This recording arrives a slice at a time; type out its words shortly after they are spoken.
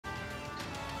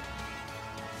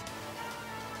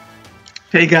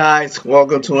Hey guys,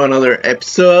 welcome to another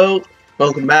episode.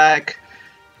 Welcome back.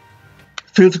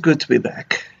 Feels good to be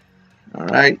back.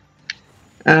 Alright.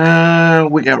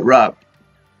 We got robbed.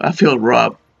 I feel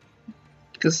robbed.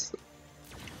 Because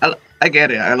I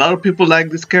get it. A lot of people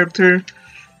like this character.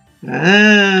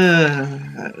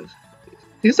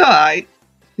 He's alright.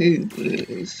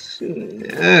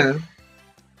 Yeah.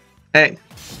 Hey.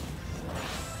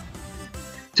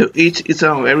 To each its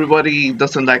own. Everybody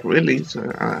doesn't like Ridley.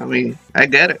 So, I mean, I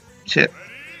get it. Shit.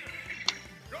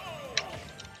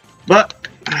 But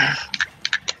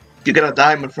you gotta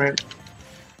die, my friend.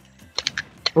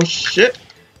 Oh shit.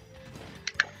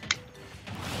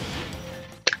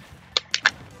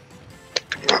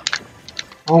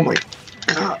 Oh my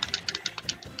god.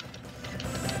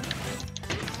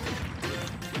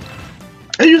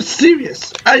 Are you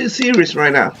serious? Are you serious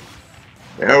right now?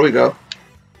 There we go.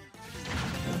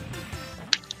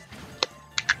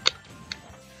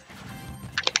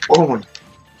 Oh my.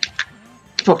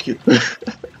 Fuck you.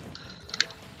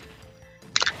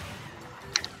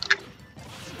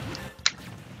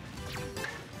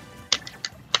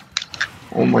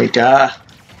 Oh my god.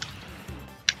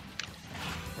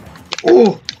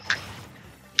 Oh.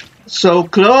 So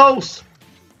close.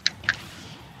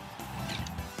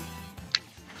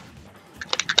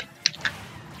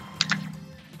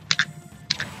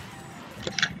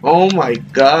 Oh my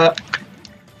god.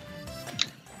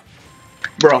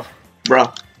 Bro.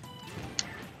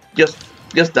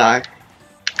 Just die.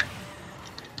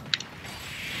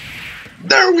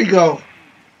 There we go.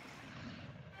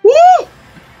 Woo!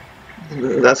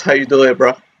 That's how you do it,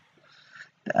 bro.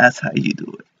 That's how you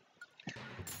do it.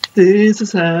 This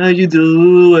is how you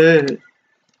do it.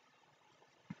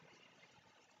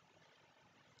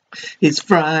 It's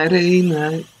Friday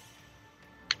night.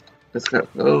 Let's go.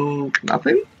 Oh,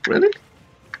 nothing? Really?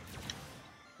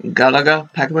 Galaga?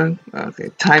 Pac-Man? Okay,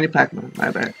 Tiny Pac-Man.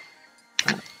 My bad.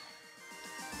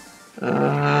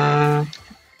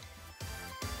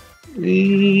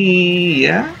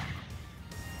 Yeah.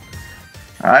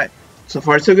 Alright. So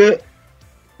far, so good.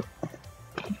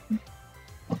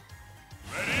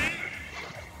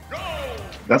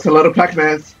 That's a lot of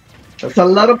Pac-Mans. That's a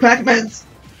lot of Pac-Mans.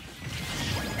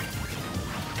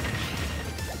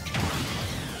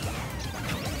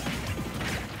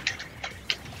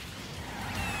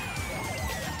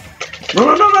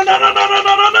 No.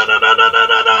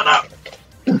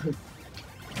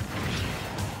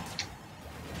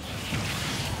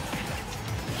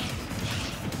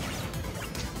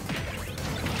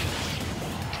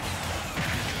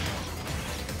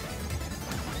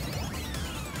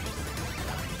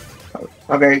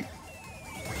 Okay.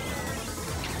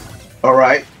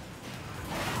 Alright.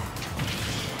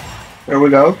 There we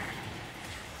go.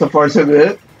 So far so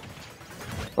good.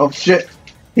 Oh shit.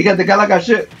 He got the Galaga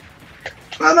shit.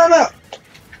 No.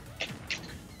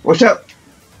 Watch out.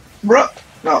 Bro.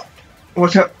 No.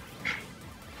 Watch out.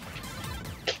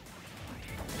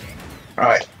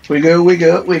 Alright. We good.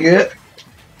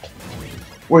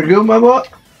 We're good, my boy.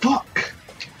 Fuck.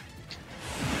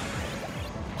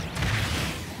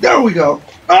 There we go.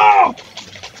 Oh!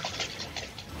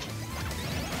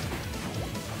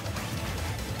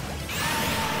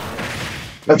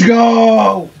 Let's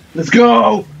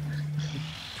go!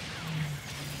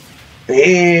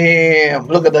 Damn,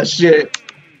 look at that shit.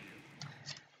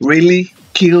 Really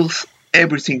kills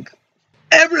everything.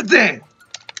 Everything!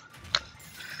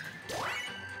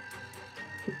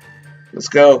 Let's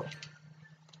go.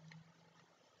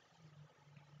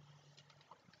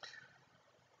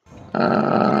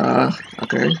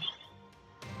 Okay.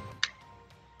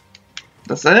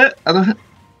 That's it? I don't.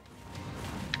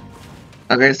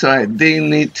 Okay, so I didn't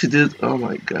need to do. Oh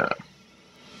my god.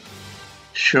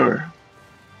 Sure.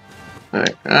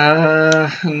 Alright. Nah.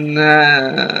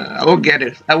 I will get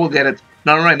it.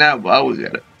 Not right now, but I will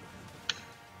get it.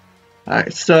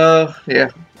 Alright, so yeah.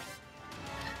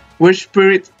 Which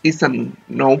spirit is a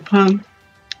no pun?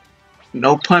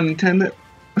 No pun intended.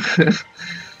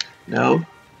 No.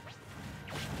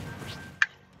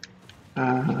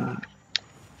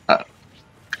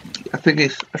 I think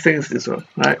it's this one,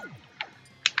 right?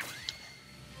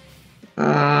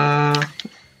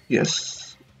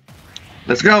 Yes.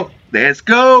 Let's go. Let's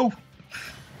go.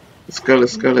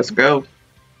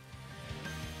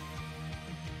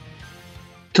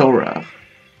 Torah.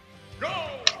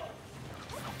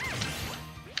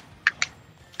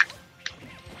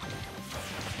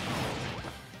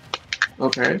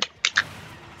 Okay.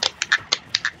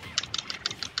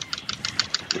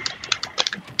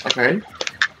 Okay.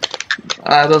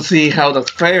 I don't see how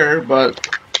that's fair, but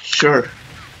sure.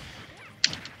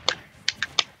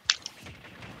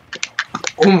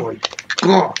 Oh my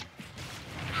Go.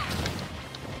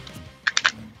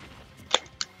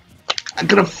 I'm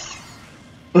gonna.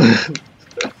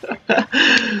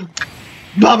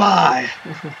 Bye bye.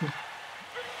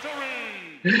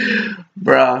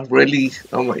 Bruh, really?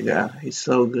 Oh my god, he's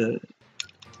so good.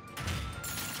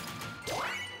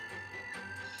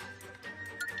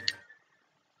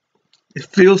 It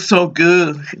feels so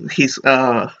good. He's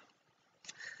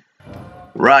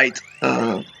right.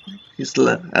 His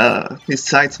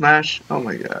side smash. Oh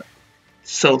my god,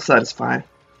 so satisfying.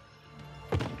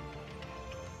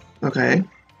 Okay,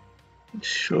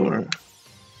 sure.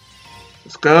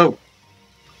 Let's go.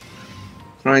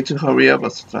 Trying to hurry up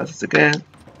as fast as I can.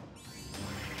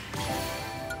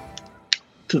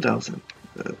 2000.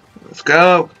 Let's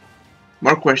go.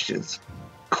 More questions.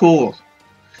 Cool.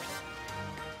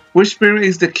 Which spirit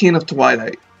is the king of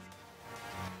Twilight?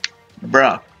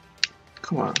 Bruh.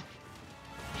 Come on.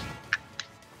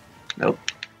 Nope.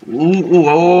 Ooh,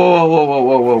 whoa, whoa, whoa,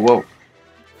 whoa, whoa, whoa.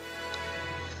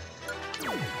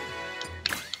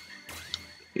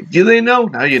 If you didn't know,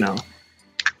 now you know.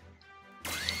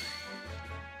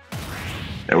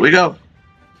 There we go.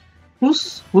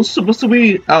 Who's supposed to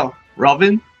be? Oh,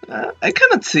 Robin. I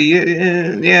cannot see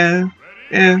it. Yeah.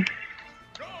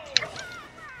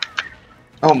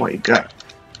 Oh my god.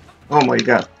 Oh my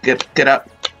god. Get up.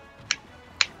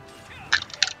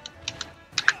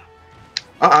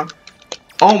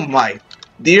 Oh my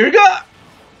dear god.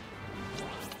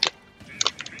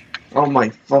 Oh my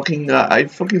fucking god. Are you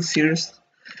fucking serious?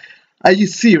 Are you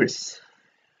serious?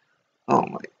 Oh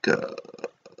my god.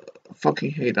 I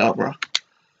fucking hate Abra.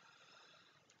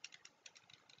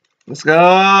 Let's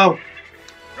go.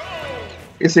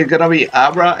 Is it gonna be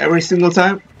Abra every single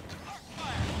time?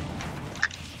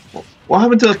 What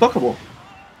happened to the Pokeball?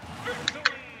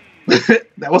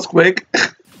 That was quick.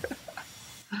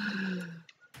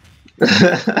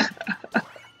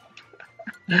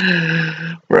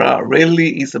 Bro,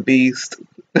 really is a beast.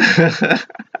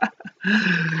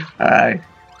 Alright.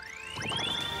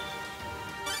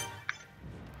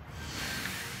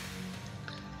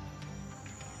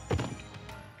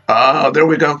 Oh, there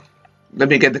we go. Let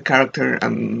me get the character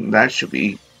and that should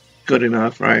be good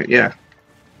enough, right? Yeah.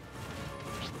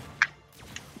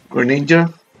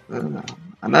 Greninja?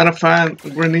 I'm not a fan of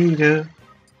Greninja.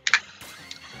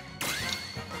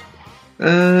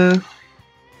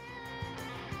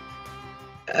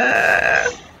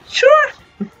 Sure.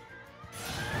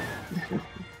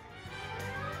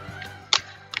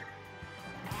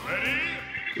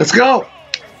 Let's go.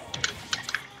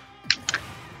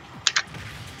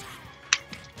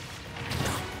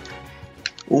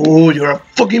 Oh, you're a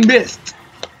fucking beast.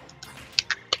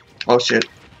 Oh shit.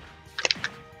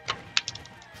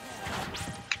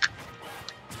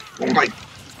 Oh my.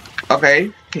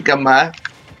 Okay, he got mad.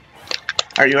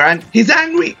 Are you angry? He's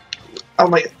angry. Oh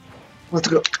my. Let's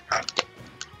go.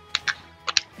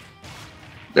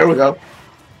 There we go.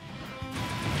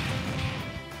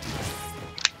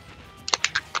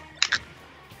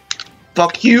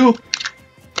 Fuck you.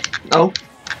 No.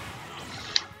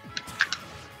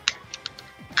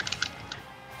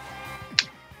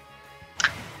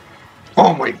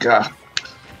 Oh my god.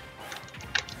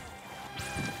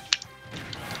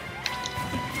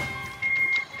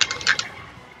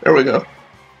 There we go.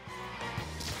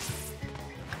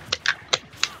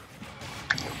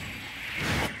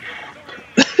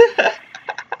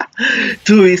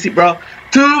 Too easy, bro.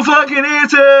 Too fucking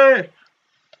easy! Alright,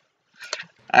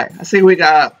 I think we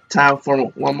got time for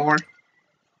one more.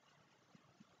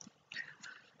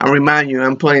 I'll remind you,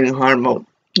 I'm playing in hard mode.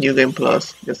 New Game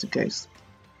Plus, just in case.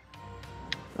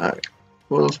 Alright,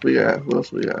 who else we got?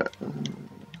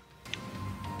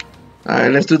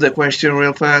 Alright, let's do the question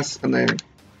real fast, and then...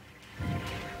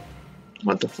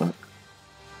 What the fuck?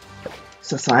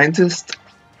 It's a scientist?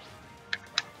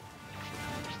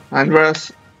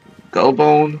 Andras?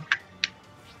 Goldbone?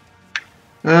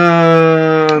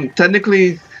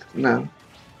 Technically, no.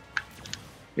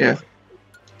 Yeah.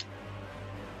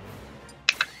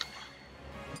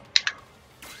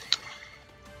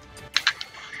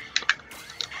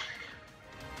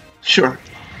 Sure.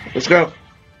 Let's go.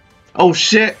 Oh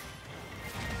shit!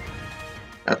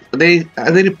 They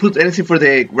didn't put anything for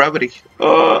the gravity.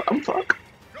 I'm fucked.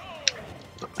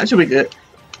 That should be good.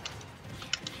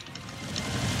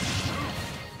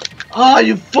 Oh,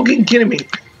 you fucking kidding me?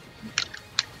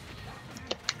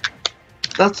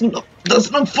 That's not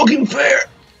fucking fair.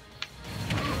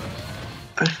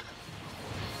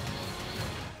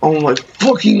 Oh my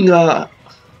fucking god.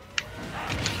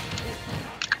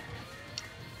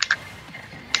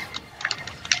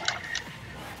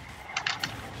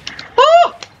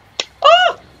 Oh!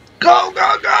 Oh! Go,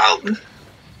 go, go!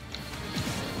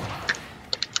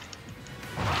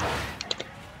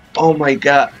 Oh my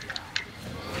god.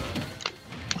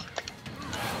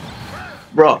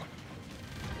 Bro.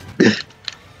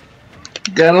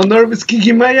 Got on nervous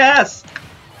kicking my ass.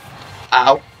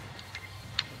 Ow.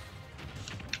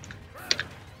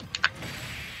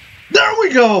 There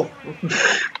we go.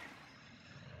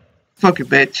 Fuck it,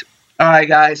 bitch. Alright,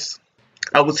 guys.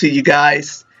 I will see you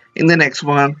guys in the next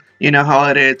one. You know how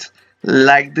it is.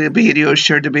 Like the video,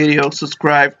 share the video,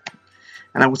 subscribe.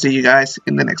 And I will see you guys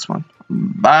in the next one.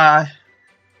 Bye.